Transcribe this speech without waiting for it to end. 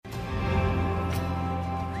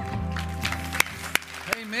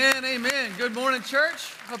Amen, amen. Good morning,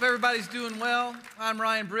 church. Hope everybody's doing well. I'm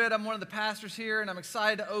Ryan Britt. I'm one of the pastors here, and I'm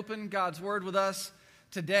excited to open God's Word with us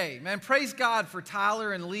today. Man, praise God for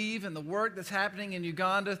Tyler and Leave and the work that's happening in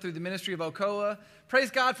Uganda through the ministry of Okoa. Praise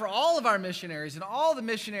God for all of our missionaries and all the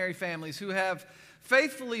missionary families who have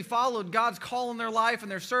faithfully followed God's call in their life, and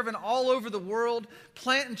they're serving all over the world,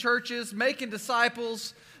 planting churches, making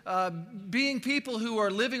disciples, being people who are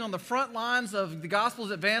living on the front lines of the gospel's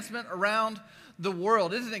advancement around the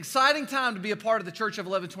world. It is an exciting time to be a part of the Church of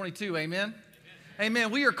 1122. Amen? Amen.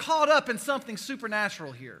 We are caught up in something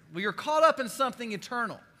supernatural here. We are caught up in something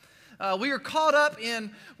eternal. We are caught up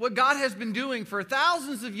in what God has been doing for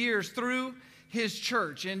thousands of years through His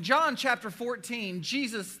church. In John chapter 14,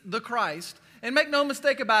 Jesus the Christ, and make no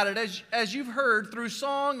mistake about it, as you've heard through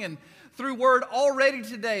song and through word already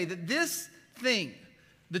today, that this thing,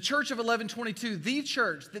 the Church of 1122, the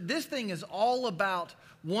church, that this thing is all about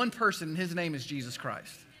one person, and His name is Jesus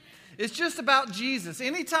Christ. It's just about Jesus.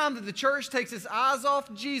 Anytime that the church takes its eyes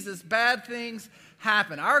off Jesus, bad things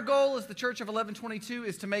happen. Our goal as the Church of 1122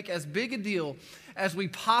 is to make as big a deal as we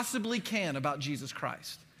possibly can about Jesus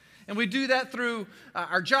Christ. And we do that through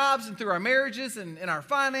our jobs and through our marriages and our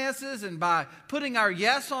finances, and by putting our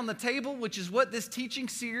yes on the table, which is what this teaching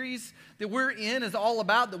series that we're in is all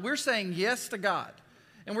about, that we're saying yes to God.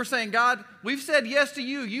 And we're saying, God, we've said yes to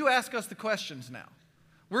you. You ask us the questions now.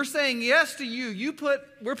 We're saying yes to you.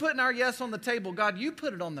 We're putting our yes on the table. God, you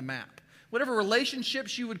put it on the map. Whatever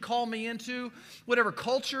relationships you would call me into, whatever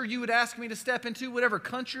culture you would ask me to step into, whatever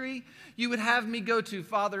country you would have me go to,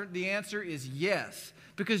 Father, the answer is yes,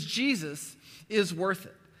 because Jesus is worth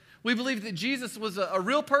it. We believe that Jesus was a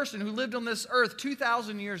real person who lived on this earth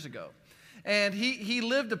 2,000 years ago. And he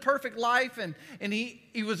lived a perfect life, and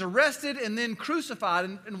he was arrested and then crucified.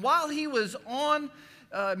 And while he was on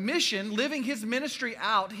mission, living his ministry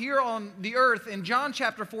out here on the earth, in John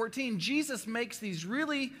chapter 14, Jesus makes these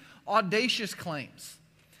really audacious claims.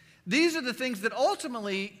 These are the things that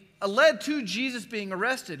ultimately led to Jesus being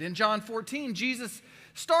arrested. In John 14, Jesus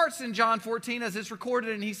starts in John 14 as it's recorded,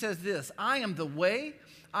 and he says this: I am the way,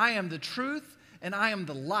 I am the truth, and I am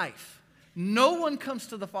the life. No one comes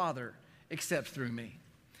to the Father except through me.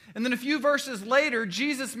 And then a few verses later,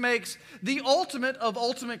 Jesus makes the ultimate of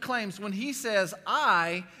ultimate claims when he says,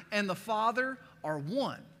 I and the Father are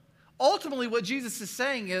one. Ultimately, what Jesus is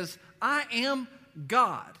saying is, I am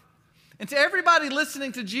God. And to everybody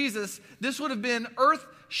listening to Jesus, this would have been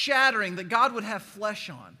earth-shattering that God would have flesh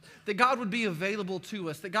on, that God would be available to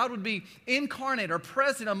us, that God would be incarnate or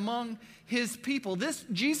present among His people. This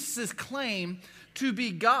Jesus' claim to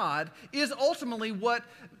be God is ultimately what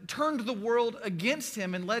turned the world against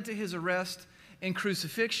Him and led to His arrest and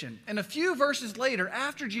crucifixion. And a few verses later,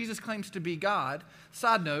 after Jesus claims to be God,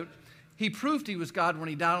 side note, He proved He was God when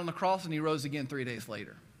He died on the cross and He rose again 3 days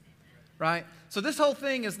later. Right? So this whole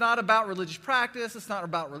thing is not about religious practice. It's not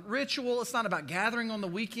about ritual. It's not about gathering on the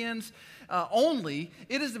weekends only.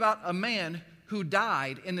 It is about a man who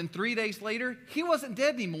died, and then 3 days later, He wasn't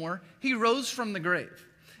dead anymore. He rose from the grave.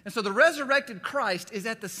 And so the resurrected Christ is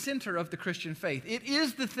at the center of the Christian faith. It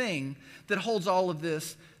is the thing that holds all of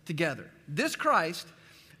this together. This Christ,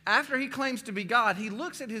 after He claims to be God, He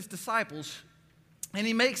looks at His disciples and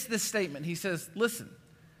He makes this statement. He says, listen.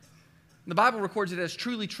 The Bible records it as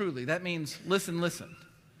truly, truly. That means listen, listen.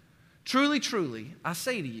 Truly, truly, I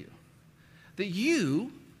say to you that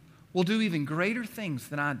you will do even greater things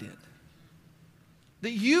than I did.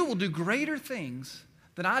 That you will do greater things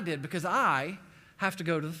than I did, because I have to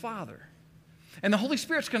go to the Father. And the Holy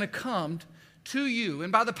Spirit's going to come to you.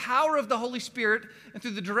 And by the power of the Holy Spirit and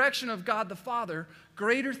through the direction of God the Father,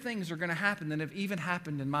 greater things are going to happen than have even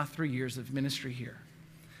happened in my 3 years of ministry here.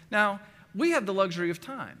 Now, we have the luxury of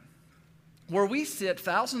time where we sit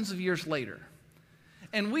thousands of years later,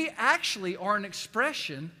 and we actually are an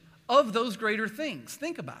expression of those greater things.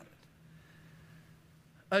 Think about it.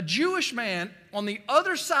 A Jewish man on the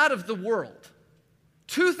other side of the world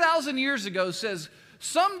 2,000 years ago says,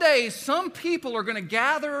 someday some people are going to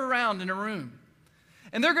gather around in a room,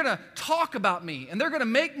 and they're going to talk about me, and they're going to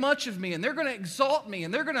make much of me, and they're going to exalt me,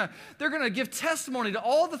 and they're going to give testimony to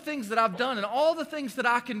all the things that I've done and all the things that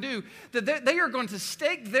I can do, that they are going to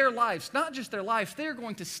stake their lives, not just their lives, they are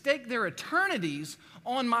going to stake their eternities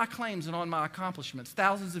on my claims and on my accomplishments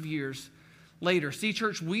thousands of years later. See,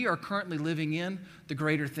 church, we are currently living in the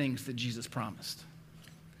greater things that Jesus promised.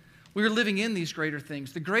 We are living in these greater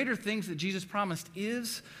things. The greater things that Jesus promised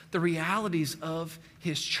is the realities of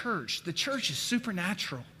His church. The church is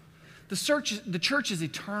supernatural. The church is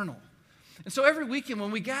eternal. And so every weekend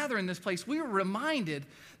when we gather in this place, we are reminded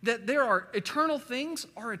that there are eternal things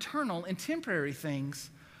are eternal and temporary things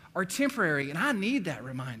are temporary, and I need that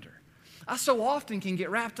reminder. I so often can get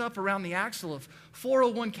wrapped up around the axle of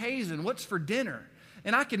 401ks and what's for dinner,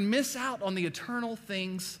 and I can miss out on the eternal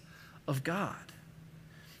things of God.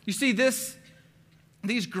 You see,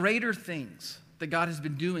 these greater things that God has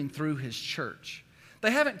been doing through his church,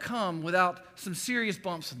 they haven't come without some serious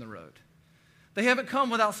bumps in the road. They haven't come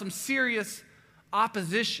without some serious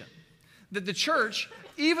opposition. That the church,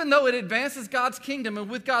 even though it advances God's kingdom and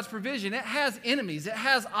with God's provision, it has enemies, it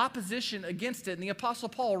has opposition against it. And the Apostle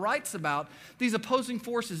Paul writes about these opposing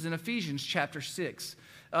forces in Ephesians chapter 6.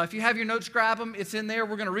 If you have your notes, grab them. It's in there.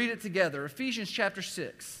 We're going to read it together. Ephesians chapter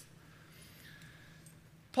 6.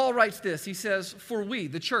 Paul writes this. He says, "For we,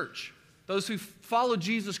 the church, those who follow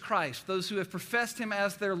Jesus Christ, those who have professed him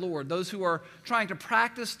as their Lord, those who are trying to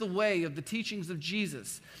practice the way of the teachings of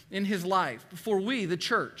Jesus in his life, for we, the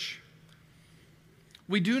church,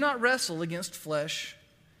 we do not wrestle against flesh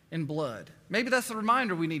and blood." Maybe that's the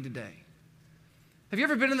reminder we need today. Have you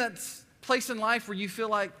ever been in that place in life where you feel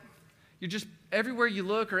like you're just, everywhere you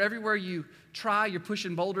look or everywhere you try, you're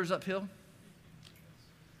pushing boulders uphill?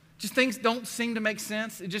 Just things don't seem to make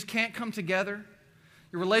sense. It just can't come together.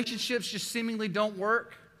 Your relationships just seemingly don't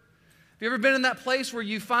work. Have you ever been in that place where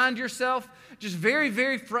you find yourself just very,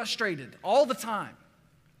 very frustrated all the time?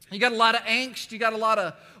 You got a lot of angst, you got a lot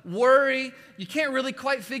of worry, you can't really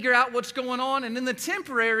quite figure out what's going on, and in the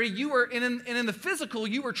temporary, and in the physical,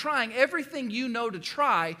 you were trying everything you know to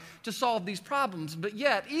try to solve these problems, but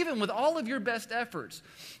yet, even with all of your best efforts,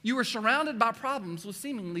 you were surrounded by problems with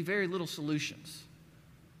seemingly very little solutions.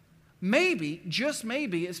 Maybe, just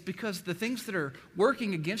maybe, it's because the things that are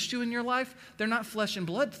working against you in your life, they're not flesh and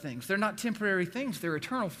blood things, they're not temporary things, they're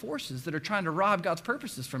eternal forces that are trying to rob God's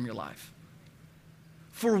purposes from your life.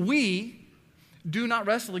 For we do not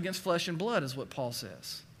wrestle against flesh and blood, is what Paul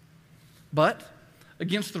says, but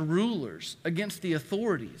against the rulers, against the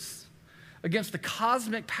authorities, against the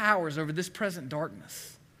cosmic powers over this present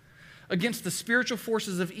darkness, against the spiritual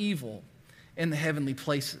forces of evil in the heavenly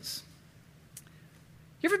places.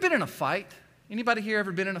 You ever been in a fight? Anybody here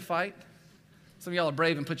ever been in a fight? Some of y'all are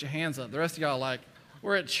brave and put your hands up. The rest of y'all are like,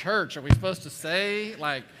 we're at church. Are we supposed to say,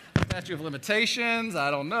 like, statute of limitations?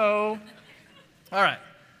 I don't know. All right.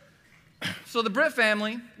 So the Britt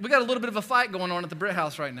family, we got a little bit of a fight going on at the Britt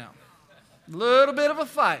house right now. A little bit of a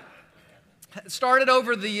fight. It started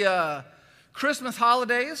over the Christmas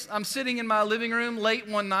holidays. I'm sitting in my living room late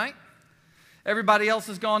one night. Everybody else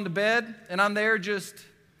has gone to bed, and I'm there just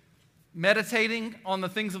meditating on the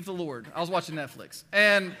things of the Lord. I was watching Netflix.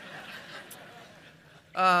 And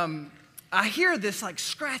I hear this like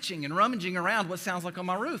scratching and rummaging around what sounds like on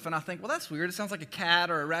my roof. And I think, well, that's weird. It sounds like a cat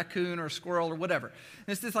or a raccoon or a squirrel or whatever. And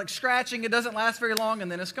it's this like scratching. It doesn't last very long,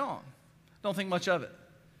 and then it's gone. Don't think much of it.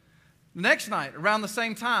 The next night, around the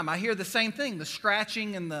same time, I hear the same thing, the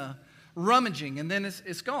scratching and the rummaging, and then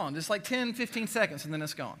it's gone. It's like 10, 15 seconds, and then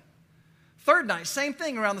it's gone. Third night, same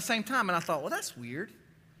thing around the same time. And I thought, well, that's weird.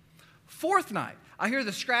 Fourth night, I hear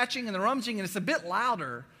the scratching and the rummaging, and it's a bit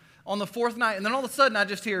louder on the fourth night. And then all of a sudden, I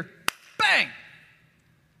just hear, bang!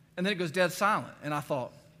 And then it goes dead silent. And I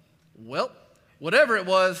thought, well, whatever it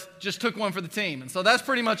was, just took one for the team. And so that's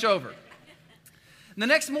pretty much over. And the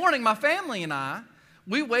next morning, my family and I,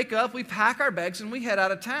 we wake up, we pack our bags, and we head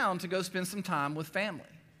out of town to go spend some time with family.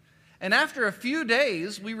 And after a few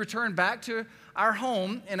days, we return back to our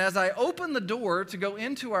home. And as I open the door to go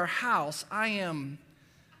into our house, I am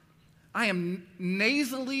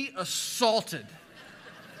nasally assaulted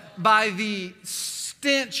by the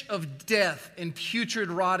stench of death and putrid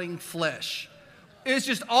rotting flesh. It's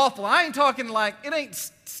just awful. I ain't talking like, it ain't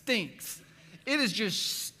stinks. It is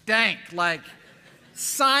just stank, like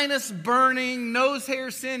sinus burning, nose hair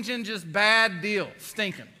singeing, just bad deal,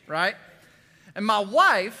 stinking, right? And my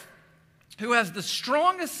wife, who has the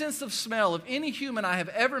strongest sense of smell of any human I have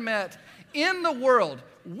ever met in the world,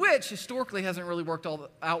 which historically hasn't really worked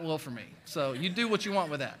out well for me. So you do what you want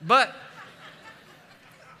with that. But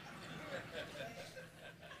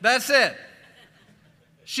that said,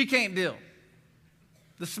 she can't deal.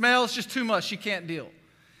 The smell is just too much. She can't deal.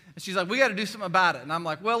 And she's like, we got to do something about it. And I'm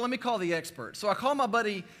like, well, let me call the expert. So I call my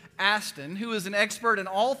buddy Aston, who is an expert in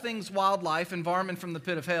all things wildlife and varmint from the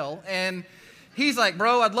pit of hell. And he's like,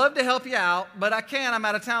 bro, I'd love to help you out, but I can't. I'm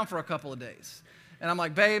out of town for a couple of days. And I'm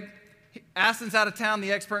like, babe, Aston's out of town,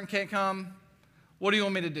 the expert can't come. What do you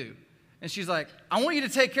want me to do? And she's like, I want you to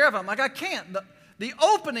take care of it. I'm like, I can't. The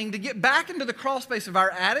opening to get back into the crawl space of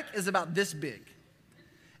our attic is about this big.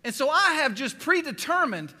 And so I have just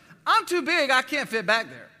predetermined, I'm too big, I can't fit back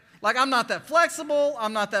there. Like, I'm not that flexible,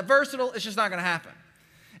 I'm not that versatile, it's just not gonna happen.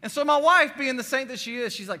 And so my wife, being the saint that she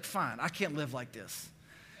is, she's like, fine, I can't live like this.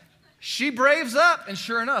 She braves up, and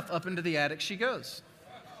sure enough, up into the attic she goes.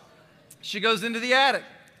 She goes into the attic.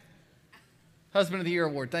 Husband of the Year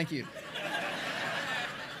award, thank you.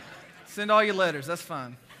 Send all your letters, that's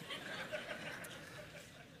fine.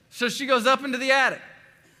 So she goes up into the attic.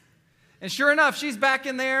 And sure enough, she's back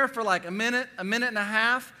in there for like a minute and a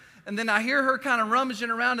half, and then I hear her kind of rummaging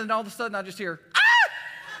around, and all of a sudden I just hear, ah!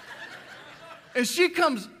 And she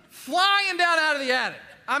comes flying down out of the attic.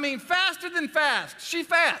 I mean, faster than fast. She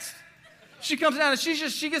fast. She comes down, and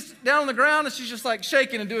she gets down on the ground, and she's just like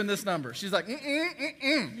shaking and doing this number. She's like,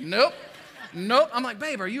 nope. I'm like,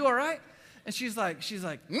 babe, are you all right? And she's like,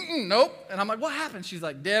 nope. And I'm like, what happened? She's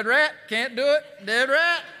like, dead rat, can't do it, dead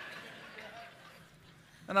rat.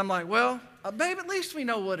 And I'm like, well, babe, at least we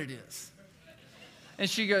know what it is. And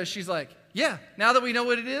she's like, yeah, now that we know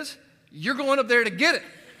what it is, you're going up there to get it.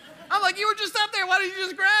 I'm like, you were just up there, why didn't you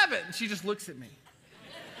just grab it? And she just looks at me.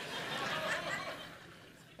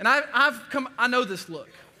 And I know this look.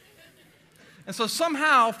 And so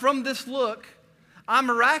somehow from this look, I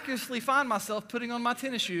miraculously find myself putting on my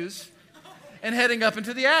tennis shoes and heading up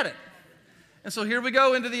into the attic. And so here we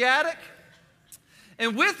go into the attic.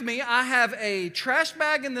 And with me, I have a trash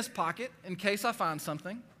bag in this pocket in case I find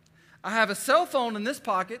something. I have a cell phone in this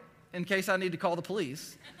pocket in case I need to call the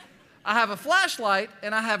police. I have a flashlight,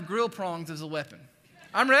 and I have grill prongs as a weapon.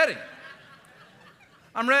 I'm ready.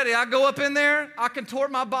 I go up in there. I contort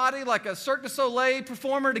my body like a Cirque du Soleil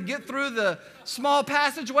performer to get through the small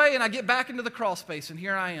passageway, and I get back into the crawl space, and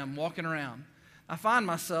here I am walking around. I find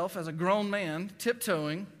myself as a grown man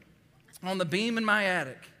tiptoeing on the beam in my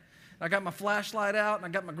attic. I got my flashlight out, and I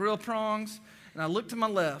got my grill prongs, and I look to my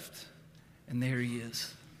left, and there he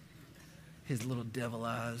is. His little devil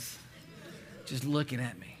eyes just looking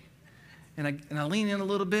at me. And I lean in a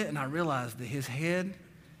little bit, and I realize that his head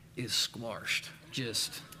is squashed.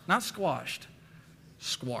 Just, not squashed,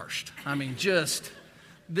 squashed. I mean, just,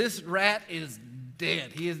 this rat is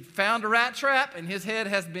dead. He has found a rat trap, and his head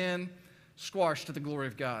has been squashed to the glory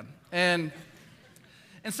of God. And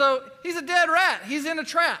so he's a dead rat. He's in a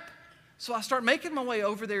trap. So I start making my way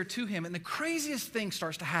over there to him, and the craziest thing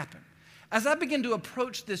starts to happen. As I begin to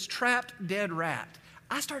approach this trapped dead rat,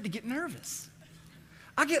 I start to get nervous.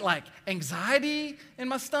 I get like anxiety in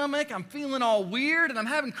my stomach. I'm feeling all weird, and I'm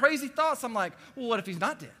having crazy thoughts. I'm like, well, what if he's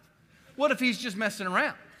not dead? What if he's just messing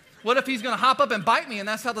around? What if he's going to hop up and bite me, and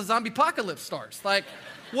that's how the zombie apocalypse starts? Like,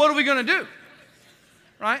 what are we going to do?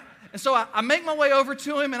 Right? And so I make my way over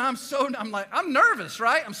to him, and I'm nervous,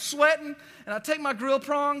 right? I'm sweating, and I take my grill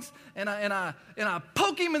prongs, and I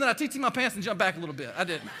poke him, and then I teach him my pants and jump back a little bit. I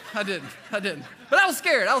didn't. But I was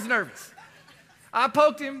scared. I was nervous. I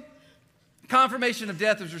poked him. Confirmation of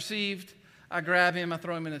death was received. I grab him, I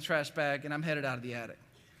throw him in a trash bag, and I'm headed out of the attic.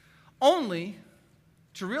 Only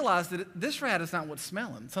to realize that this rat is not what's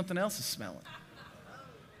smelling. Something else is smelling.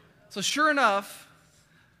 So sure enough,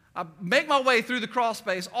 I make my way through the crawl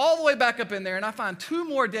space all the way back up in there, and I find 2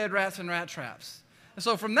 more dead rats in rat traps. And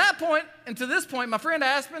so from that point and to this point, my friend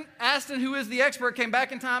Aston, who is the expert, came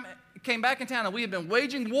back in town, and we have been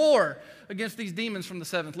waging war against these demons from the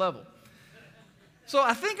 7th level. So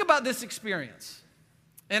I think about this experience,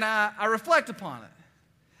 and I reflect upon it.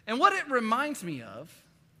 And what it reminds me of,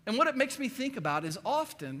 and what it makes me think about, is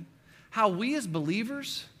often how we as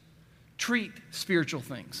believers treat spiritual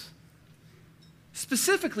things,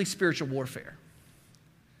 specifically spiritual warfare.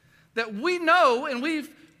 That we know, and we've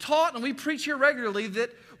taught and we preach here regularly,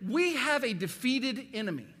 that we have a defeated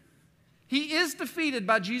enemy. He is defeated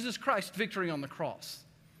by Jesus Christ's victory on the cross.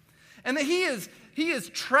 And that he is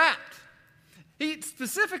trapped. He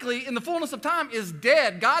specifically, in the fullness of time, is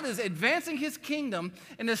dead. God is advancing his kingdom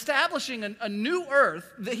and establishing a new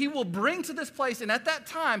earth that he will bring to this place. And at that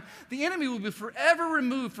time, the enemy will be forever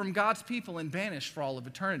removed from God's people and banished for all of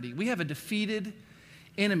eternity. We have a defeated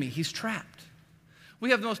enemy. He's trapped. We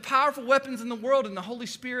have the most powerful weapons in the world in the Holy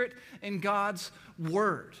Spirit and God's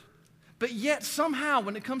word. But yet, somehow,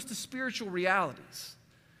 when it comes to spiritual realities,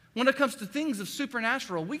 when it comes to things of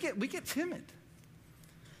supernatural, we get timid.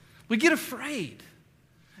 We get afraid.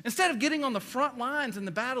 Instead of getting on the front lines in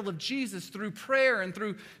the battle of Jesus through prayer and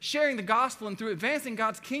through sharing the gospel and through advancing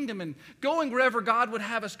God's kingdom and going wherever God would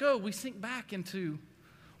have us go, we sink back into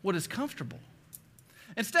what is comfortable.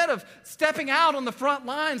 Instead of stepping out on the front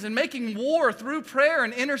lines and making war through prayer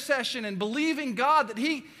and intercession and believing God that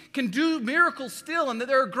he can do miracles still and that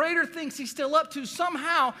there are greater things he's still up to,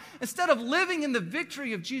 somehow, instead of living in the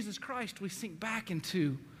victory of Jesus Christ, we sink back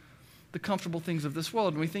into the comfortable things of this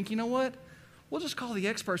world. And we think, you know what? We'll just call the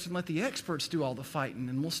experts and let the experts do all the fighting,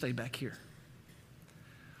 and we'll stay back here.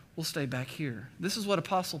 We'll stay back here. This is what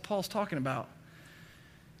Apostle Paul's talking about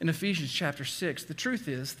in Ephesians chapter 6. The truth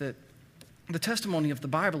is that the testimony of the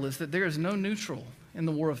Bible is that there is no neutral in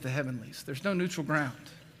the war of the heavenlies. There's no neutral ground.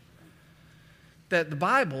 That the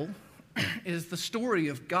Bible is the story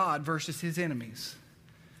of God versus his enemies.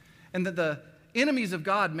 And that the enemies of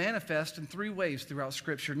God manifest in three ways throughout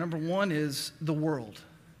Scripture. Number one is the world.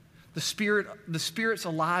 The Spirit's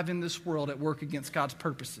alive in this world at work against God's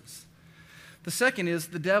purposes. The second is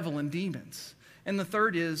the devil and demons. And the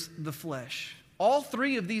third is the flesh. All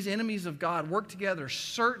three of these enemies of God work together,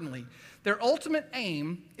 certainly. Their ultimate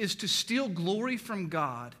aim is to steal glory from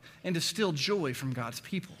God and to steal joy from God's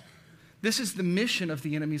people. This is the mission of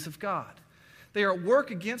the enemies of God. They are at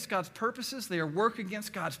work against God's purposes, they are at work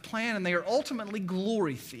against God's plan, and they are ultimately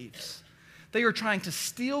glory thieves. They are trying to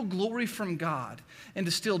steal glory from God and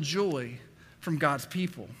to steal joy from God's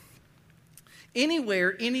people.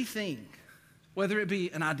 Anywhere, anything, whether it be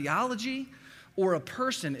an ideology or a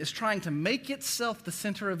person, is trying to make itself the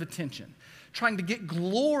center of attention, trying to get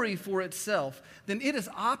glory for itself, then it is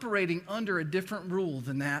operating under a different rule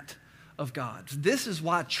than that of God. This is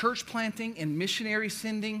why church planting and missionary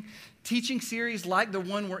sending, teaching series like the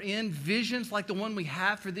one we're in, visions like the one we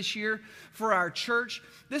have for this year for our church,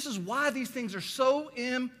 this is why these things are so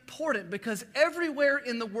important, because everywhere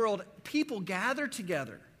in the world, people gather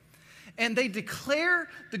together and they declare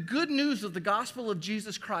the good news of the gospel of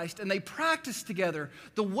Jesus Christ, and they practice together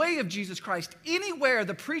the way of Jesus Christ. Anywhere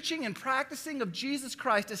the preaching and practicing of Jesus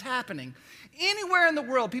Christ is happening, anywhere in the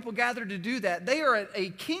world people gather to do that, they are at a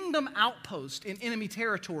kingdom outpost in enemy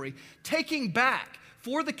territory, taking back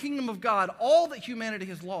for the kingdom of God all that humanity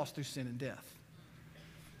has lost through sin and death.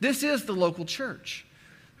 This is the local church.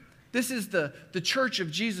 This is the church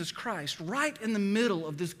of Jesus Christ. Right in the middle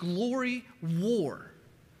of this glory war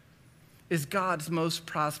is God's most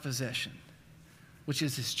prized possession, which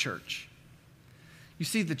is his church. You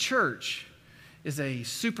see, the church is a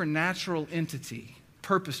supernatural entity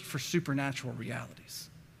purposed for supernatural realities.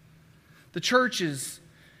 The church is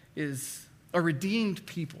a redeemed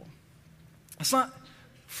people. It's not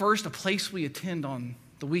first a place we attend on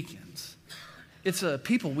the weekends. It's a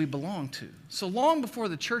people we belong to. So long before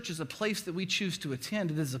the church is a place that we choose to attend,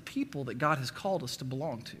 it is a people that God has called us to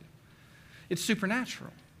belong to. It's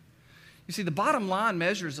supernatural. You see, the bottom line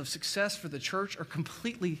measures of success for the church are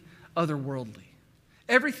completely otherworldly.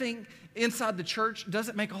 Everything inside the church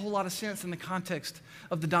doesn't make a whole lot of sense in the context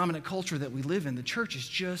of the dominant culture that we live in. The church is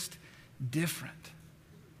just different.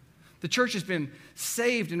 The church has been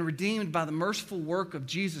saved and redeemed by the merciful work of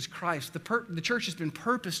Jesus Christ. The church has been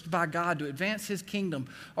purposed by God to advance his kingdom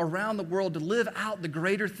around the world, to live out the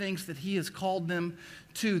greater things that he has called them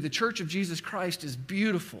to. The church of Jesus Christ is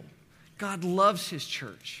beautiful. God loves his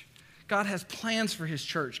church. God has plans for his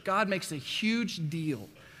church. God makes a huge deal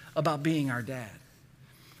about being our dad.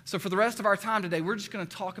 So for the rest of our time today, we're just going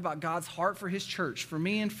to talk about God's heart for his church, for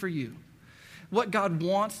me and for you. What God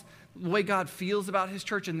wants, the way God feels about his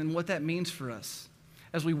church, and then what that means for us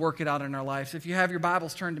as we work it out in our lives. If you have your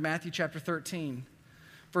Bibles, turn to Matthew chapter 13,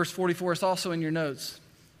 verse 44. It's also in your notes.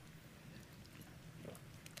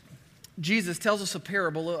 Jesus tells us a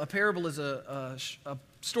parable. A parable is a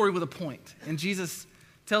story with a point. And Jesus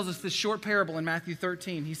tells us this short parable in Matthew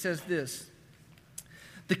 13. He says this: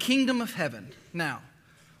 the kingdom of heaven. Now,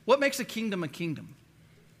 what makes a kingdom a kingdom?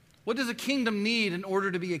 What does a kingdom need in order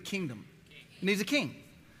to be a kingdom? It needs a king,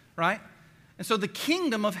 right? And so the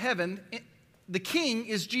kingdom of heaven, the king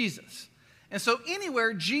is Jesus. And so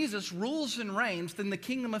anywhere Jesus rules and reigns, then the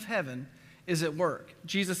kingdom of heaven is at work.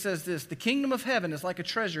 Jesus says this: the kingdom of heaven is like a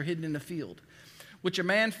treasure hidden in a field, which a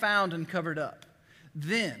man found and covered up.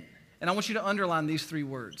 Then, and I want you to underline these three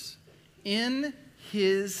words, in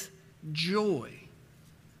his joy,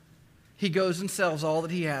 he goes and sells all that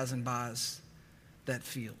he has and buys that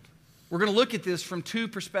field. We're going to look at this from two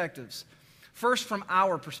perspectives. First, from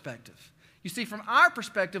our perspective. You see, from our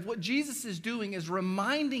perspective, what Jesus is doing is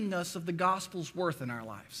reminding us of the gospel's worth in our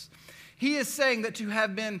lives. He is saying that to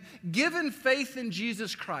have been given faith in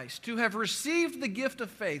Jesus Christ, to have received the gift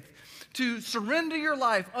of faith, to surrender your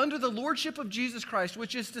life under the lordship of Jesus Christ,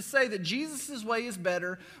 which is to say that Jesus' way is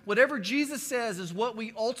better. Whatever Jesus says is what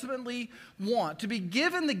we ultimately want. To be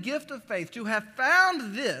given the gift of faith, to have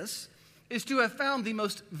found this, is to have found the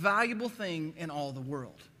most valuable thing in all the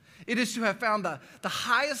world. It is to have found the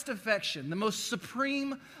highest affection, the most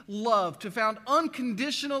supreme love, to have found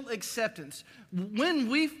unconditional acceptance. When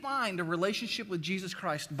we find a relationship with Jesus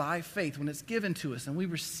Christ by faith, when it's given to us and we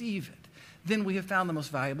receive it, then we have found the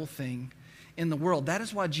most valuable thing in the world. That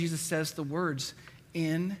is why Jesus says the words,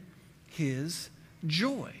 in his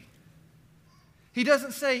joy. He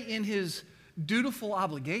doesn't say in his dutiful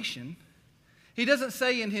obligation. He doesn't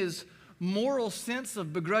say in his moral sense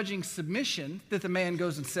of begrudging submission that the man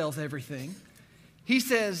goes and sells everything. He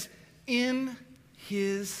says, in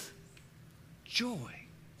his joy,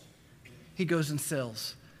 he goes and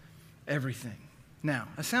sells everything. Now,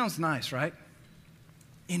 that sounds nice, right?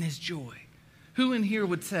 In his joy. Who in here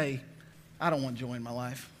would say, I don't want joy in my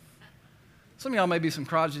life? Some of y'all may be some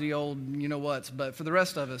crotchety old you-know-whats, but for the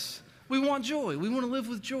rest of us, we want joy. We want to live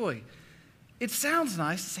with joy. It sounds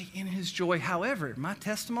nice to say in his joy. However, my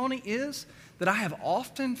testimony is that I have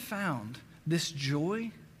often found this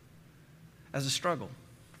joy as a struggle.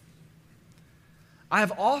 I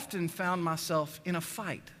have often found myself in a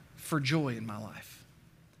fight for joy in my life.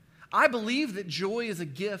 I believe that joy is a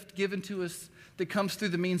gift given to us that comes through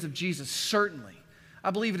the means of Jesus, certainly.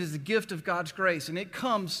 I believe it is a gift of God's grace, and it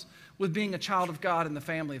comes with being a child of God in the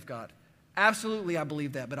family of God. Absolutely, I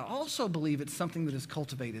believe that, but I also believe it's something that is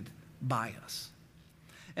cultivated by us.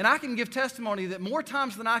 And I can give testimony that more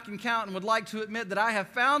times than I can count and would like to admit that I have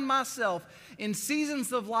found myself in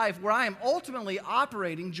seasons of life where I am ultimately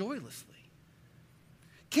operating joylessly.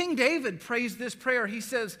 King David prays this prayer. He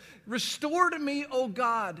says, restore to me, O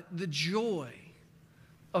God, the joy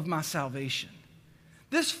of my salvation.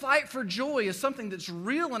 This fight for joy is something that's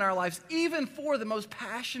real in our lives, even for the most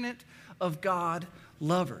passionate of God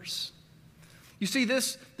lovers. You see,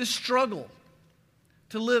 this struggle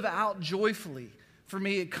to live out joyfully, for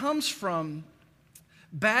me, it comes from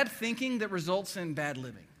bad thinking that results in bad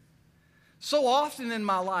living. So often in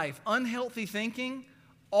my life, unhealthy thinking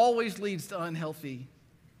always leads to unhealthy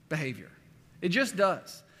behavior. It just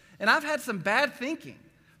does. And I've had some bad thinking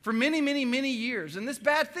for many, many, many years. And this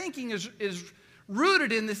bad thinking is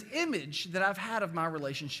rooted in this image that I've had of my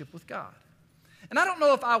relationship with God. And I don't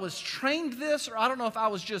know if I was trained this, or I don't know if I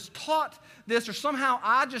was just taught this, or somehow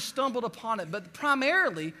I just stumbled upon it. But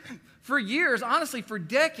primarily, for years, honestly, for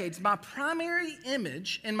decades, my primary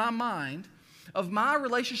image in my mind of my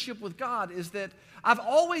relationship with God is that I've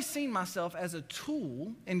always seen myself as a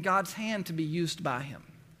tool in God's hand to be used by Him.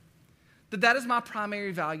 That is my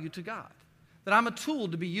primary value to God. That I'm a tool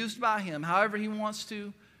to be used by Him however He wants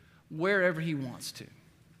to, wherever He wants to.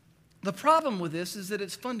 The problem with this is that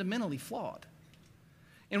it's fundamentally flawed.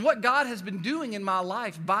 And what God has been doing in my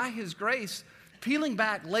life by His grace, peeling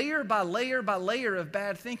back layer by layer by layer of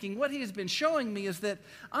bad thinking, what He has been showing me is that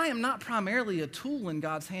I am not primarily a tool in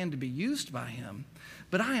God's hand to be used by Him,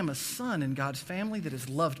 but I am a son in God's family that is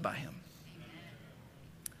loved by Him.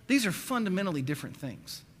 These are fundamentally different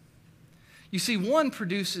things. You see, one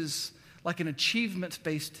produces like an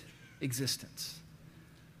achievements-based existence.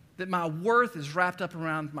 That my worth is wrapped up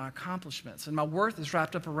around my accomplishments, and my worth is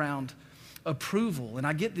wrapped up around approval. And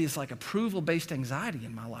I get this like approval-based anxiety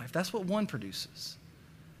in my life. That's what one produces.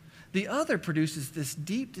 The other produces this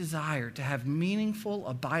deep desire to have meaningful,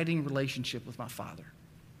 abiding relationship with my Father.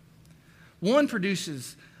 One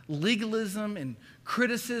produces legalism and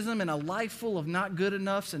criticism and a life full of not good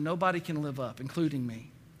enoughs and nobody can live up, including me.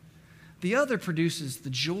 The other produces the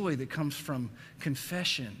joy that comes from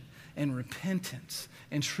confession and repentance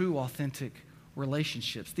and true, authentic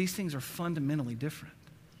relationships. These things are fundamentally different.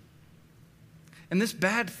 And this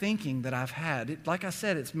bad thinking that I've had, like I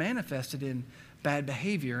said, it's manifested in bad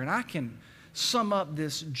behavior. And I can sum up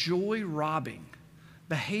this joy-robbing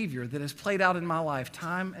behavior that has played out in my life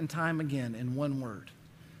time and time again in one word.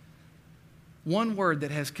 One word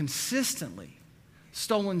that has consistently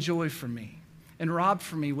stolen joy from me and robbed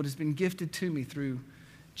from me what has been gifted to me through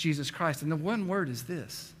Jesus Christ. And the one word is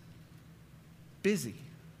this: busy.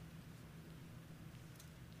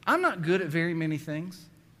 I'm not good at very many things,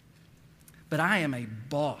 but I am a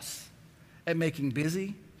boss at making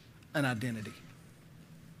busy an identity.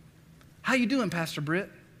 How you doing, Pastor Britt?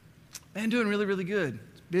 Man, doing really, really good.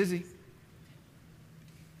 It's busy.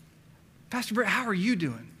 Pastor Britt, how are you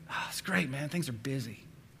doing? Oh, it's great, man. Things are busy.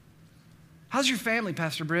 How's your family,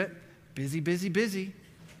 Pastor Britt? Busy, busy, busy.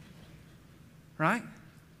 Right?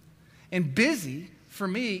 And busy, for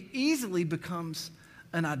me, easily becomes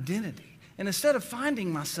an identity. And instead of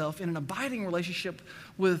finding myself in an abiding relationship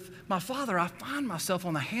with my Father, I find myself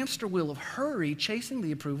on the hamster wheel of hurry, chasing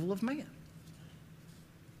the approval of man.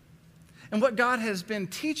 And what God has been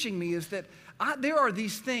teaching me is that there are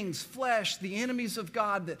these things, flesh, the enemies of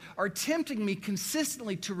God, that are tempting me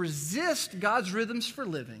consistently to resist God's rhythms for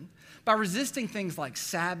living by resisting things like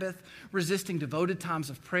Sabbath, resisting devoted times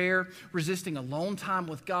of prayer, resisting alone time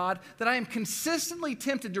with God, that I am consistently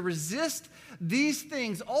tempted to resist these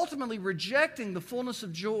things, ultimately rejecting the fullness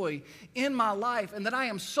of joy in my life, and that I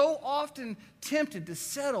am so often tempted to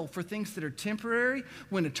settle for things that are temporary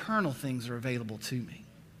when eternal things are available to me.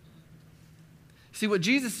 See, what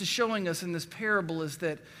Jesus is showing us in this parable is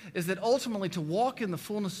that ultimately to walk in the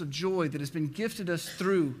fullness of joy that has been gifted us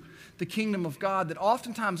through the kingdom of God, that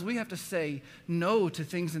oftentimes we have to say no to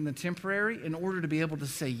things in the temporary in order to be able to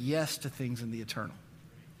say yes to things in the eternal.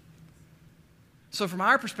 So from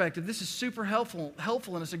our perspective, this is super helpful,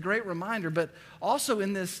 and it's a great reminder, but also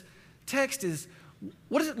in this text is,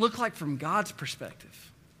 what does it look like from God's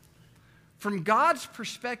perspective? From God's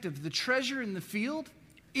perspective, the treasure in the field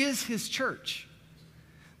is his church.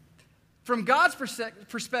 From God's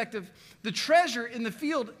perspective, the treasure in the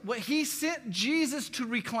field, what he sent Jesus to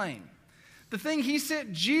reclaim, the thing he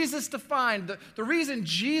sent Jesus to find, the reason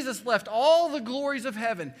Jesus left all the glories of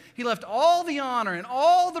heaven, he left all the honor and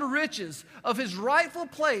all the riches of his rightful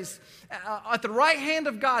place at the right hand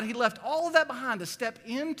of God, he left all of that behind to step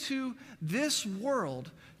into this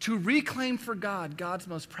world to reclaim for God God's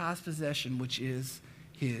most prized possession, which is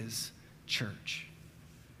his church.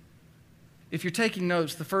 If you're taking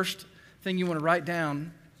notes, the first thing you want to write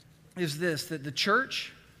down is this, that the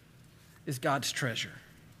church is God's treasure.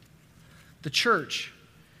 The church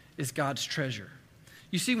is God's treasure.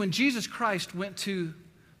 You see, when Jesus Christ went to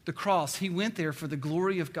the cross, he went there for the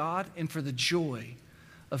glory of God and for the joy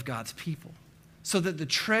of God's people, so that the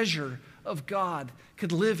treasure of God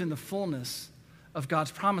could live in the fullness of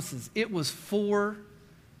God's promises. It was for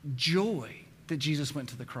joy that Jesus went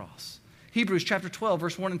to the cross. Hebrews chapter 12,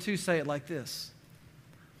 verse 1 and 2 say it like this.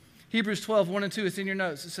 Hebrews 12, 1 and 2, it's in your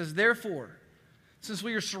notes. It says, therefore, since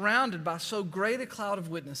we are surrounded by so great a cloud of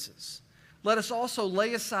witnesses, let us also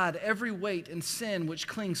lay aside every weight and sin which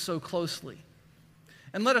clings so closely.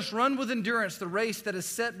 And let us run with endurance the race that is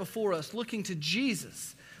set before us, looking to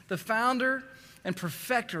Jesus, the founder and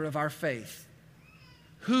perfecter of our faith,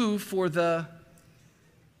 who for the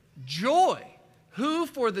joy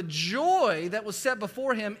that was set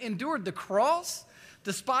before him endured the cross,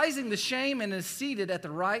 despising the shame, and is seated at the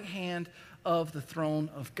right hand of the throne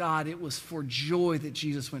of God. It was for joy that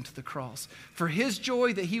Jesus went to the cross. For his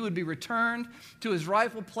joy that he would be returned to his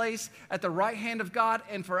rightful place at the right hand of God,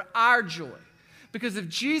 and for our joy. Because if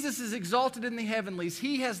Jesus is exalted in the heavenlies,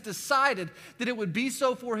 he has decided that it would be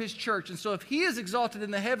so for his church. And so if he is exalted in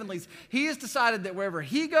the heavenlies, he has decided that wherever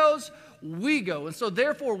he goes, we go. And so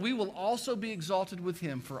therefore, we will also be exalted with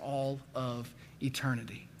him for all of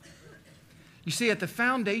eternity. You see, at the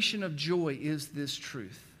foundation of joy is this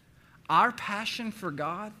truth. Our passion for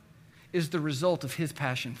God is the result of his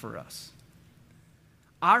passion for us.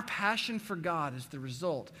 Our passion for God is the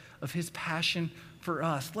result of his passion for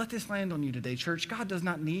us. Let this land on you today, church. God does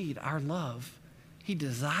not need our love. He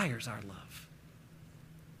desires our love.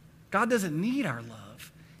 God doesn't need our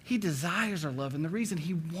love. He desires our love. And the reason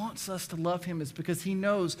he wants us to love him is because he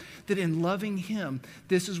knows that in loving him,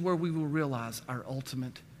 this is where we will realize our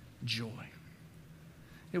ultimate joy.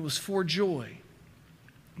 It was for joy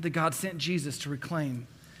that God sent Jesus to reclaim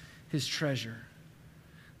his treasure.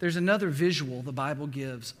 There's another visual the Bible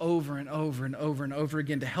gives over and over and over and over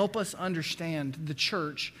again to help us understand the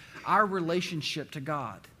church, our relationship to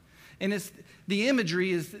God. And the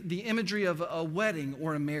imagery is the imagery of a wedding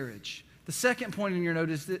or a marriage. The second point in your note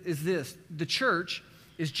is this. The church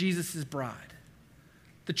is Jesus' bride.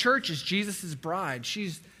 The church is Jesus' bride.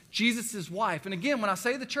 She's Jesus' wife. And again, when I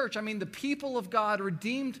say the church, I mean the people of God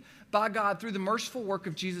redeemed by God through the merciful work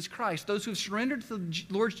of Jesus Christ, those who have surrendered to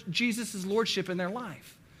Jesus' lordship in their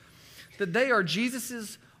life. That they are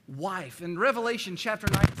Jesus' wife. In Revelation chapter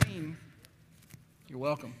 19, you're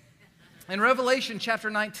welcome. In Revelation chapter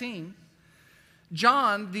 19,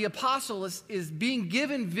 John, the apostle, is being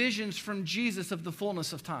given visions from Jesus of the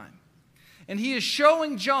fullness of time. And he is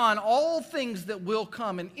showing John all things that will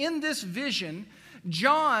come. And in this vision,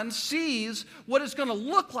 John sees what it's going to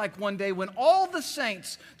look like one day when all the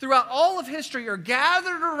saints throughout all of history are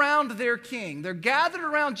gathered around their king. They're gathered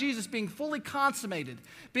around Jesus being fully consummated,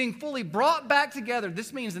 being fully brought back together.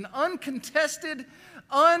 This means an uncontested,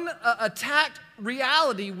 unattacked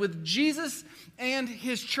reality with Jesus and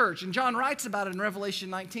his church. And John writes about it in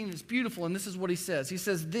Revelation 19. It's beautiful, and this is what he says. He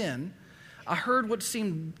says, "Then I heard what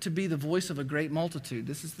seemed to be the voice of a great multitude."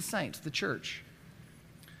 This is the saints, the church.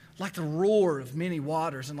 "Like the roar of many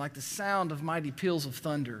waters and like the sound of mighty peals of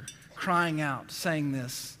thunder, crying out, saying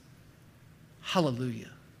this,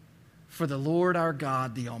 'Hallelujah, for the Lord our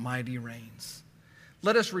God, the Almighty reigns.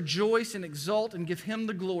 Let us rejoice and exult and give him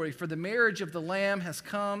the glory, for the marriage of the Lamb has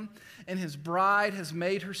come, and his bride has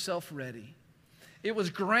made herself ready. It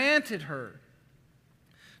was granted her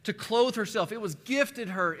to clothe herself. It was gifted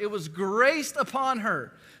her. It was graced upon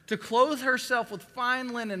her to clothe herself with fine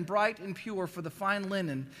linen, bright and pure, for the fine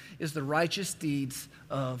linen is the righteous deeds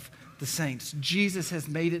of the saints." Jesus has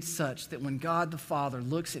made it such that when God the Father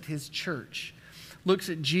looks at his church, looks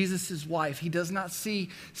at Jesus' wife, he does not see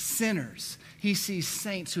sinners. He sees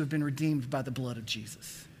saints who have been redeemed by the blood of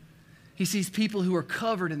Jesus. He sees people who are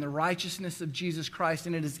covered in the righteousness of Jesus Christ,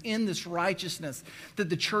 and it is in this righteousness that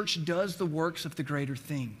the church does the works of the greater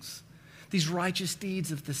things. These righteous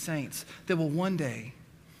deeds of the saints that will one day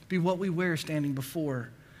be what we wear standing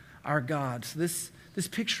before our God. So this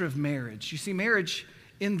picture of marriage, you see, marriage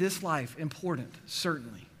in this life, important,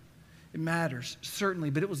 certainly. It matters, certainly,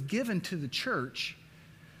 but it was given to the church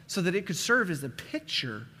so that it could serve as a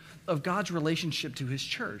picture of God's relationship to his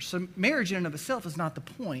church. So marriage in and of itself is not the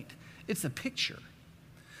point, it's a picture.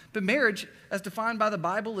 But marriage, as defined by the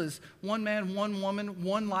Bible, is one man, one woman,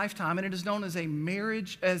 one lifetime, and it is known as a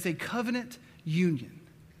marriage, as a covenant union.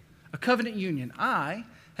 A covenant union. I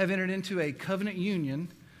have entered into a covenant union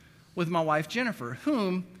with my wife, Jennifer,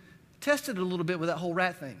 whom tested a little bit with that whole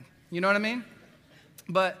rat thing. You know what I mean?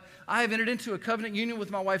 But I have entered into a covenant union with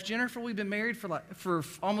my wife, Jennifer. We've been married for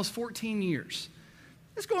almost 14 years.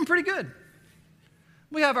 It's going pretty good.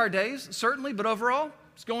 We have our days, certainly, but overall,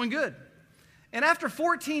 it's going good. And after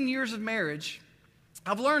 14 years of marriage,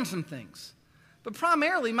 I've learned some things. But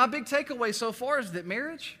primarily, my big takeaway so far is that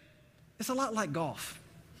marriage is a lot like golf.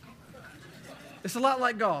 It's a lot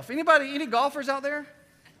like golf. Any golfers out there?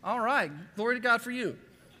 All right, glory to God for you.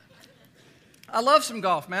 I love some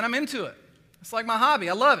golf, man. I'm into it. It's like my hobby.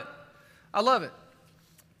 I love it. I love it.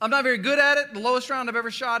 I'm not very good at it. The lowest round I've ever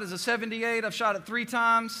shot is a 78. I've shot it 3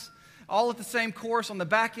 times, all at the same course on the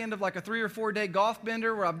back end of like a 3 or 4 day golf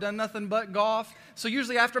bender where I've done nothing but golf. So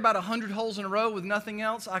usually after about 100 holes in a row with nothing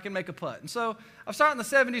else, I can make a putt. And so I've shot in the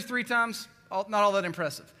 70s 3 times, not all that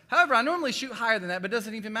impressive. However, I normally shoot higher than that, but it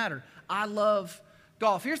doesn't even matter. I love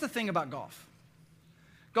golf. Here's the thing about golf.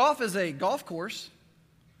 Golf is a golf course,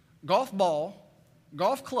 golf ball,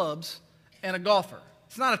 golf clubs, and a golfer.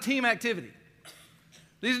 It's not a team activity.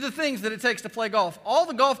 These are the things that it takes to play golf. All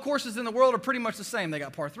the golf courses in the world are pretty much the same. They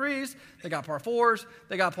got par 3s, they got par 4s,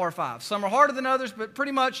 they got par 5s. Some are harder than others, but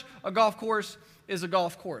pretty much a golf course is a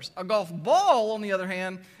golf course. A golf ball, on the other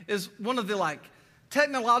hand, is one of the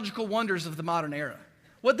technological wonders of the modern era.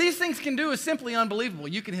 What these things can do is simply unbelievable.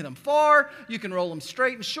 You can hit them far, you can roll them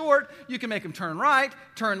straight and short, you can make them turn right,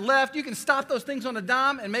 turn left, you can stop those things on a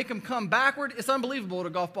dime and make them come backward. It's unbelievable what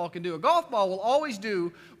a golf ball can do. A golf ball will always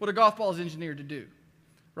do what a golf ball is engineered to do,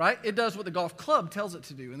 right? It does what the golf club tells it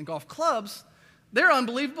to do. And the golf clubs, they're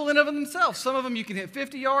unbelievable in and of themselves. Some of them you can hit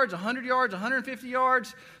 50 yards, 100 yards, 150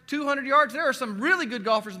 yards, 200 yards. There are some really good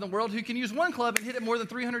golfers in the world who can use one club and hit it more than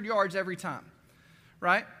 300 yards every time,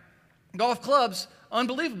 right? Golf clubs,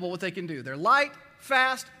 unbelievable what they can do. They're light,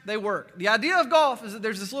 fast, they work. The idea of golf is that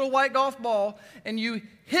there's this little white golf ball, and you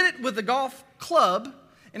hit it with the golf club,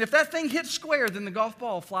 and if that thing hits square, then the golf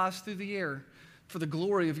ball flies through the air for the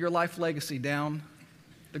glory of your life legacy down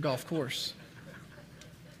the golf course.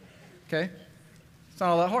 Okay? It's not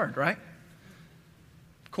all that hard, right?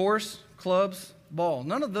 Course, clubs, ball.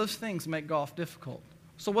 None of those things make golf difficult.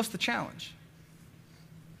 So what's the challenge?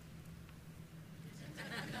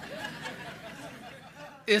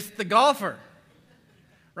 It's the golfer,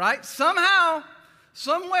 right? Somehow,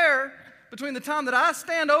 somewhere between the time that I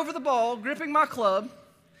stand over the ball, gripping my club,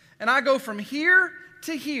 and I go from here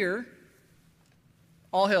to here,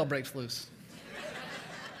 all hell breaks loose.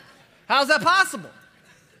 How's that possible?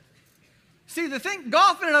 See, the thing,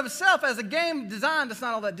 golf in and of itself, as a game designed, it's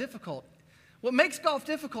not all that difficult. What makes golf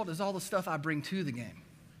difficult is all the stuff I bring to the game.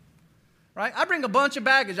 Right? I bring a bunch of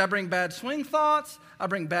baggage. I bring bad swing thoughts. I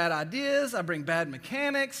bring bad ideas. I bring bad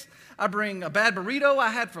mechanics. I bring a bad burrito I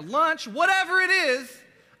had for lunch. Whatever it is,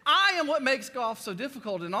 I am what makes golf so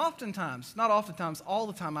difficult. And oftentimes, not oftentimes, all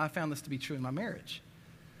the time, I found this to be true in my marriage.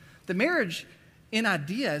 The marriage in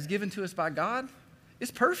idea is given to us by God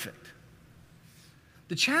is perfect.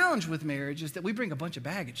 The challenge with marriage is that we bring a bunch of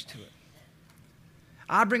baggage to it.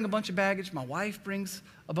 I bring a bunch of baggage. My wife brings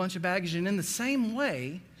a bunch of baggage. And in the same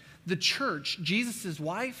way, the church, Jesus'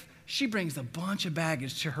 wife, she brings a bunch of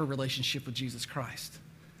baggage to her relationship with Jesus Christ.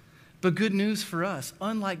 But good news for us,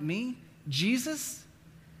 unlike me, Jesus,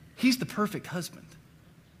 he's the perfect husband.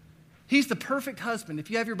 He's the perfect husband.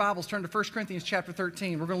 If you have your Bibles, turn to 1 Corinthians chapter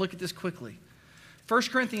 13. We're going to look at this quickly. 1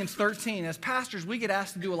 Corinthians 13, as pastors, we get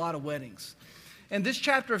asked to do a lot of weddings. And this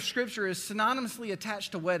chapter of Scripture is synonymously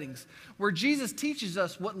attached to weddings, where Jesus teaches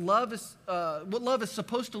us what love is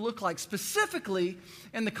supposed to look like, specifically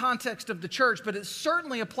in the context of the church, but it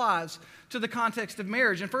certainly applies to the context of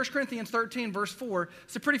marriage. In 1 Corinthians 13, verse 4,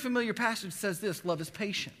 it's a pretty familiar passage. It says this: love is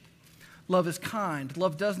patient. Love is kind.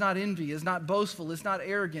 Love does not envy, is not boastful, is not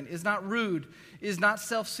arrogant, is not rude, is not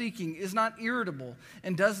self-seeking, is not irritable,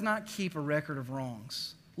 and does not keep a record of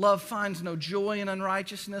wrongs. Love finds no joy in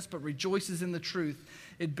unrighteousness, but rejoices in the truth.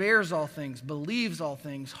 It bears all things, believes all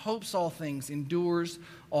things, hopes all things, endures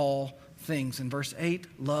all things. In verse 8,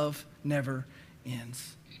 love never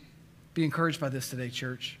ends. Be encouraged by this today,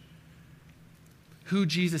 church. Who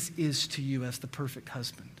Jesus is to you as the perfect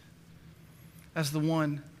husband, as the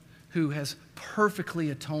one who has perfectly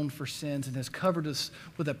atoned for sins and has covered us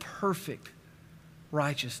with a perfect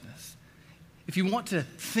righteousness. If you want to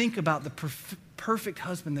think about the perfect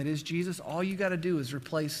husband that is Jesus, all you got to do is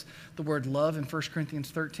replace the word love in 1 Corinthians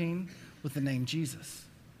 13 with the name Jesus.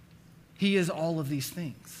 He is all of these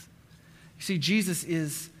things. You see, Jesus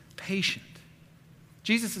is patient.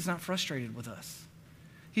 Jesus is not frustrated with us.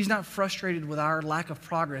 He's not frustrated with our lack of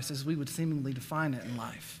progress as we would seemingly define it in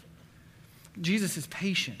life. Jesus is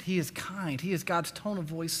patient. He is kind. He is God's tone of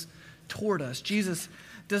voice toward us. Jesus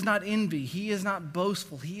does not envy. He is not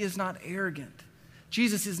boastful. He is not arrogant.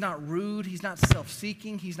 Jesus is not rude. He's not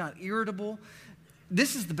self-seeking. He's not irritable.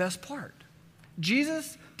 This is the best part.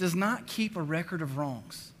 Jesus does not keep a record of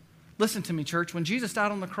wrongs. Listen to me, church. When Jesus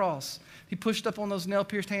died on the cross, he pushed up on those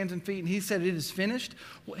nail-pierced hands and feet, and he said, "It is finished."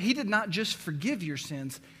 Well, he did not just forgive your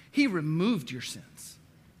sins. He removed your sins.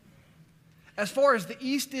 As far as the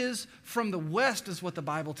east is from the west is what the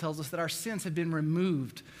Bible tells us, that our sins have been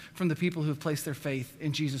removed from the people who have placed their faith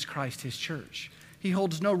in Jesus Christ, his church. He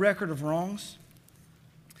holds no record of wrongs.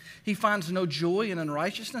 He finds no joy in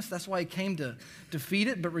unrighteousness. That's why he came to defeat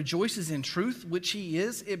it, but rejoices in truth, which he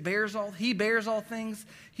is. He bears all things.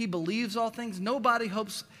 He believes all things. Nobody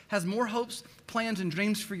has more hopes, plans, and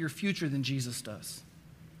dreams for your future than Jesus does.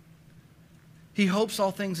 He hopes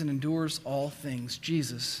all things and endures all things.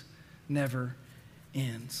 Jesus never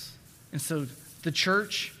ends. And so the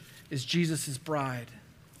church is Jesus' bride,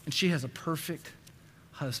 and she has a perfect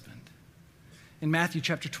husband. In Matthew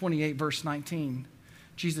chapter 28, verse 19,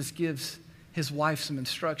 Jesus gives his wife some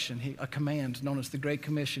instruction, a command known as the Great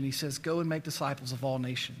Commission. He says, "Go and make disciples of all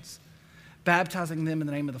nations, baptizing them in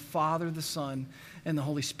the name of the Father, the Son, and the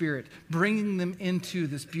Holy Spirit, bringing them into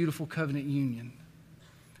this beautiful covenant union.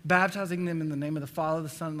 Baptizing them in the name of the Father, the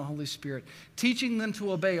Son, and the Holy Spirit, teaching them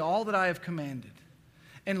to obey all that I have commanded.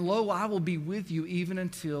 And lo, I will be with you even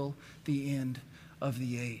until the end of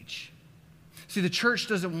the age." See, the church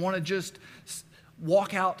doesn't want to just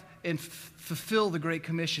walk out and fulfill the Great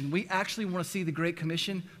Commission. We actually want to see the Great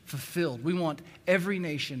Commission fulfilled. We want every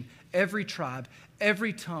nation, every tribe,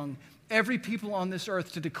 every tongue, every people on this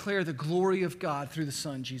earth to declare the glory of God through the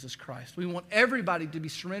Son, Jesus Christ. We want everybody to be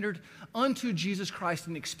surrendered unto Jesus Christ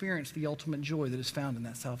and experience the ultimate joy that is found in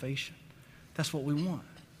that salvation. That's what we want.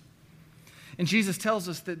 And Jesus tells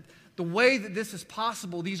us that the way that this is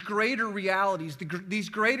possible, these greater realities, these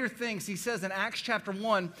greater things, he says in Acts chapter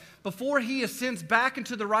 1, before he ascends back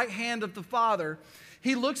into the right hand of the Father,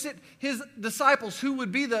 he looks at his disciples, who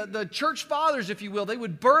would be the church fathers, if you will. They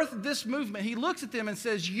would birth this movement. He looks at them and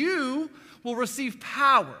says, "You will receive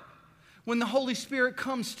power when the Holy Spirit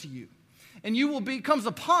comes to you. And comes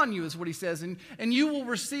upon you," is what he says. And you will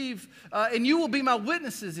receive, and you will be my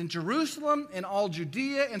witnesses in Jerusalem, in all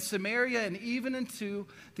Judea and Samaria, and even into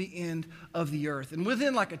the end of the earth. And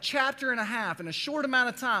within like a chapter and a half, in a short amount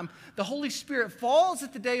of time, the Holy Spirit falls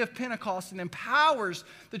at the day of Pentecost and empowers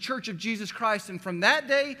the church of Jesus Christ. And from that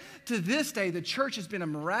day to this day, the church has been a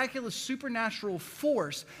miraculous supernatural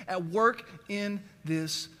force at work in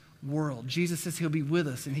this world. Jesus says he'll be with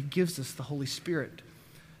us, and he gives us the Holy Spirit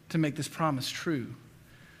to make this promise true.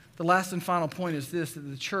 The last and final point is this, that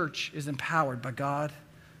the church is empowered by God,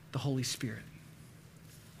 the Holy Spirit.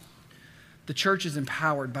 The church is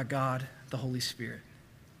empowered by God, the Holy Spirit.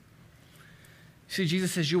 See,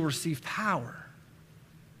 Jesus says you'll receive power.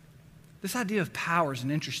 This idea of power is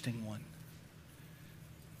an interesting one.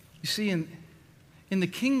 You see, in the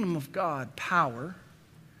kingdom of God, power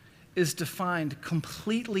is defined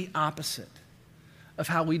completely opposite of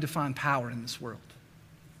how we define power in this world.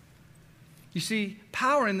 You see,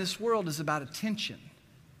 power in this world is about attention.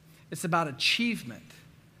 It's about achievement.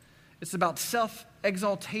 It's about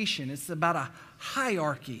self-exaltation. It's about a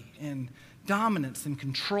hierarchy and dominance and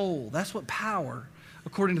control. That's what power,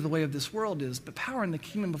 according to the way of this world, is. But power in the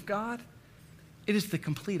kingdom of God, it is the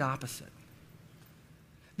complete opposite.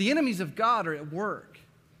 The enemies of God are at work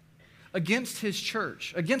against his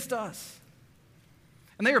church, against us.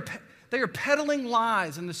 And they are peddling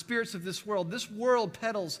lies in the spirits of this world. This world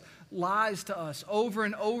peddles lies to us over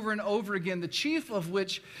and over and over again, the chief of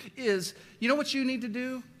which is, you know what you need to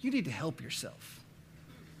do? You need to help yourself.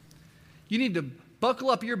 You need to buckle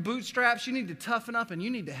up your bootstraps, you need to toughen up, and you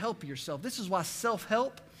need to help yourself. This is why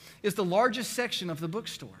self-help is the largest section of the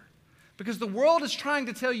bookstore. Because the world is trying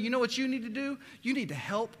to tell you, you know what you need to do? You need to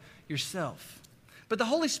help yourself. But the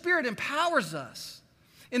Holy Spirit empowers us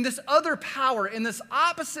in this other power, in this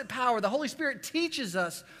opposite power. The Holy Spirit teaches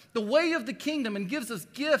us the way of the kingdom and gives us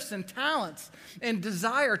gifts and talents and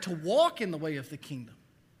desire to walk in the way of the kingdom.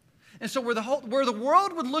 And so where the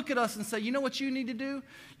world would look at us and say, you know what you need to do?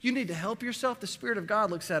 You need to help yourself. The Spirit of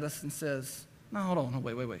God looks at us and says, no, hold on, no,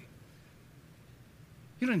 wait.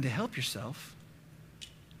 You don't need to help yourself.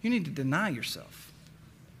 You need to deny yourself.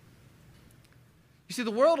 You see,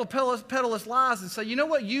 the world will peddle us lies and say, you know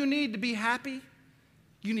what you need to be happy?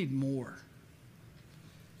 You need more.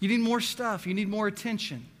 You need more stuff. You need more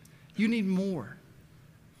attention. You need more.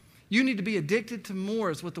 You need to be addicted to more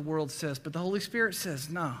is what the world says. But the Holy Spirit says,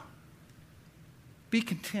 no. Be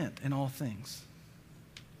content in all things.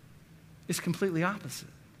 It's completely opposite.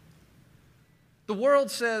 The world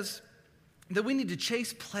says that we need to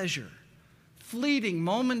chase pleasure, fleeting,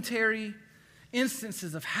 momentary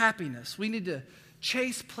instances of happiness. We need to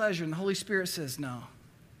chase pleasure. And the Holy Spirit says, no.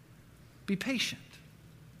 Be patient.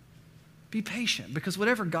 Be patient, because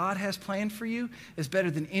whatever God has planned for you is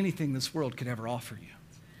better than anything this world could ever offer you.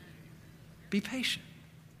 Be patient.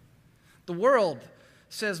 The world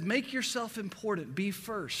says, make yourself important, be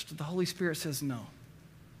first. The Holy Spirit says, no.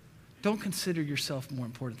 Don't consider yourself more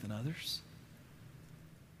important than others.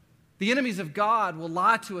 The enemies of God will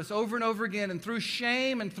lie to us over and over again, and through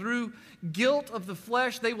shame and through guilt of the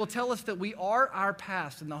flesh, they will tell us that we are our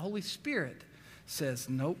past. And the Holy Spirit says,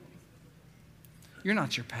 nope, you're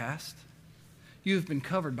not your past. You have been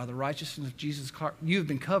covered by the righteousness of Jesus Christ. You have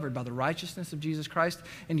been covered by the righteousness of Jesus Christ,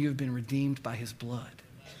 and you have been redeemed by his blood.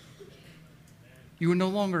 You are no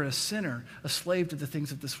longer a sinner, a slave to the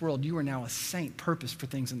things of this world. You are now a saint, purposed for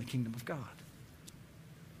things in the kingdom of God.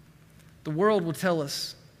 The world will tell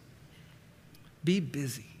us, be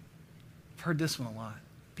busy. I've heard this one a lot.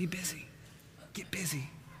 Be busy. Get busy.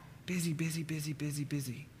 Busy.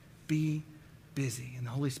 Be busy. And the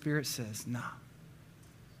Holy Spirit says, nah.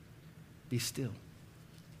 Be still.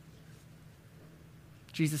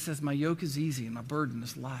 Jesus says, my yoke is easy and my burden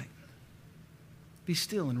is light. Be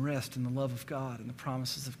still and rest in the love of God and the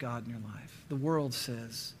promises of God in your life. The world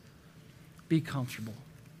says, be comfortable.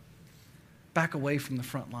 Back away from the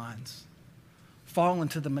front lines. Fall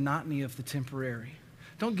into the monotony of the temporary.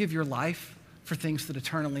 Don't give your life for things that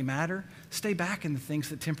eternally matter. Stay back in the things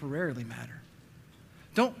that temporarily matter.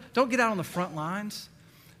 Don't get out on the front lines.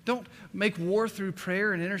 Don't make war through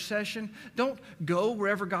prayer and intercession. Don't go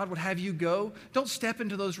wherever God would have you go. Don't step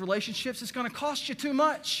into those relationships. It's going to cost you too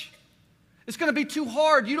much. It's going to be too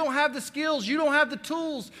hard. You don't have the skills. You don't have the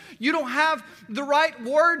tools. You don't have the right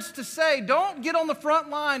words to say. Don't get on the front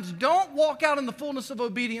lines. Don't walk out in the fullness of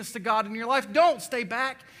obedience to God in your life. Don't stay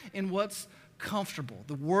back in what's comfortable.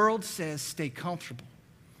 The world says stay comfortable.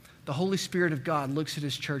 The Holy Spirit of God looks at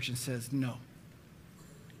his church and says, no,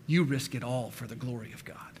 you risk it all for the glory of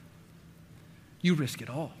God. You risk it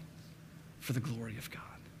all for the glory of God.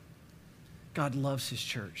 God loves his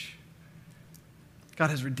church. God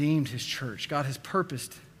has redeemed his church. God has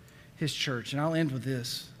purposed his church. And I'll end with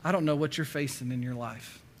this. I don't know what you're facing in your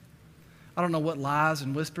life. I don't know what lies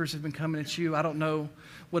and whispers have been coming at you. I don't know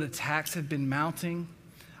what attacks have been mounting.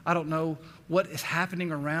 I don't know what is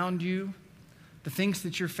happening around you, the things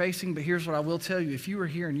that you're facing. But here's what I will tell you. If you are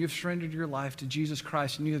here and you've surrendered your life to Jesus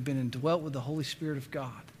Christ and you have been indwelt with the Holy Spirit of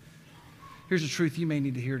God, here's the truth you may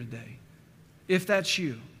need to hear today. If that's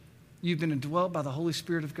you, you've been indwelt by the Holy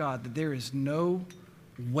Spirit of God, that there is no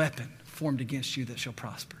weapon formed against you that shall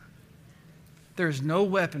prosper. There is no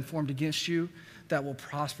weapon formed against you that will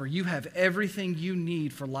prosper. You have everything you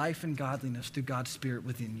need for life and godliness through God's Spirit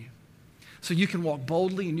within you. So you can walk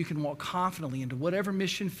boldly and you can walk confidently into whatever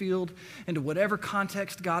mission field, into whatever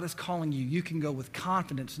context God is calling you. You can go with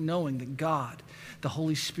confidence knowing that God, the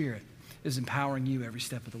Holy Spirit, is empowering you every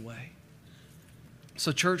step of the way.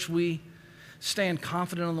 So church, we stand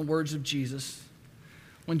confident on the words of Jesus.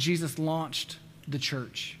 When Jesus launched the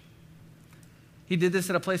church, he did this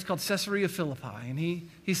at a place called Caesarea Philippi, and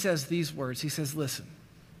he says these words. He says, listen,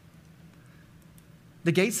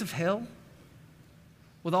 the gates of hell,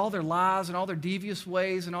 with all their lies and all their devious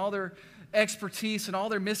ways and all their expertise and all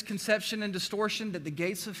their misconception and distortion, that the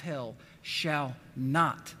gates of hell shall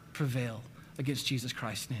not prevail against Jesus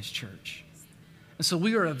Christ and his church. And so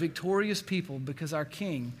we are a victorious people because our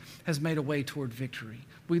King has made a way toward victory.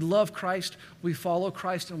 We love Christ, we follow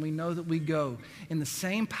Christ, and we know that we go in the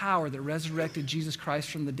same power that resurrected Jesus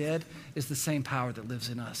Christ from the dead is the same power that lives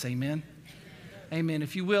in us. Amen? Amen.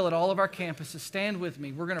 If you will, at all of our campuses, stand with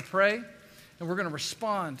me. We're going to pray, and we're going to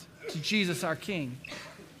respond to Jesus, our King.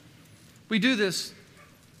 We do this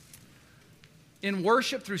in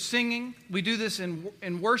worship through singing. We do this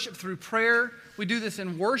in worship through prayer. We do this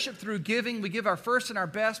in worship through giving. We give our first and our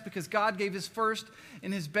best because God gave his first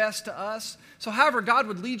and his best to us. So however God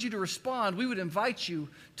would lead you to respond, we would invite you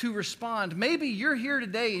to respond. Maybe you're here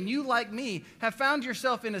today and you, like me, have found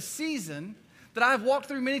yourself in a season that I've walked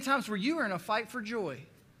through many times where you are in a fight for joy,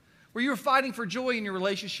 where you're fighting for joy in your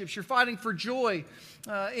relationships, you're fighting for joy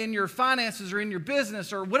in your finances or in your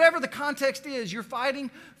business or whatever the context is, you're fighting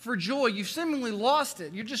for joy. You've seemingly lost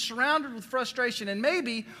it. You're just surrounded with frustration. And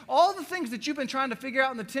maybe all the things that you've been trying to figure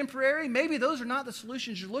out in the temporary, maybe those are not the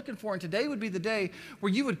solutions you're looking for. And today would be the day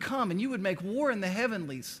where you would come and you would make war in the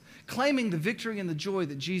heavenlies, claiming the victory and the joy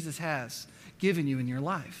that Jesus has given you in your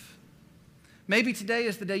life. Maybe today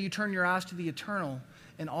is the day you turn your eyes to the eternal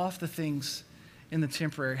and off the things in the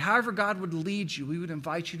temporary. However God would lead you, we would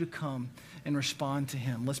invite you to come and respond to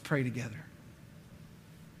him. Let's pray together.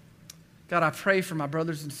 God, I pray for my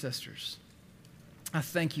brothers and sisters. I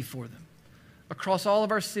thank you for them. Across all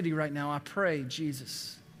of our city right now, I pray,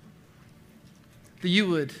 Jesus, that you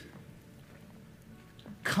would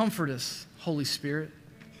comfort us, Holy Spirit,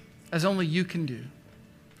 as only you can do.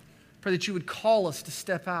 Pray that you would call us to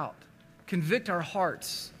step out, convict our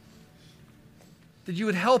hearts, that you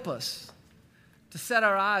would help us to set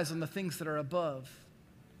our eyes on the things that are above.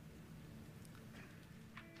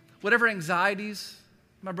 Whatever anxieties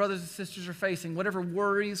my brothers and sisters are facing, whatever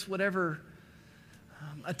worries, whatever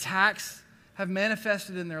attacks have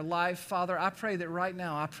manifested in their life, Father, I pray that right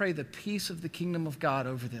now, I pray the peace of the kingdom of God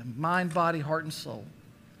over them, mind, body, heart, and soul.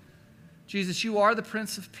 Jesus, you are the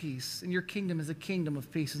Prince of Peace, and your kingdom is a kingdom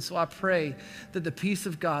of peace. And so I pray that the peace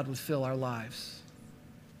of God would fill our lives.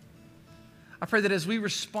 I pray that as we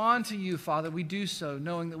respond to you, Father, we do so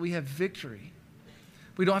knowing that we have victory.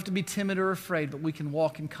 We don't have to be timid or afraid, but we can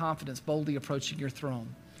walk in confidence, boldly approaching your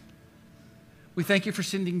throne. We thank you for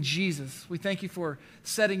sending Jesus. We thank you for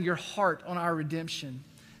setting your heart on our redemption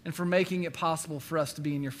and for making it possible for us to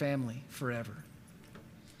be in your family forever.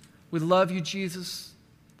 We love you, Jesus.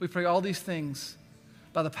 We pray all these things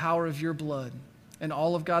by the power of your blood. And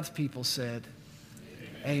all of God's people said,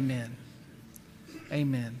 amen.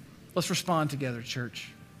 Amen. Let's respond together,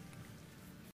 church.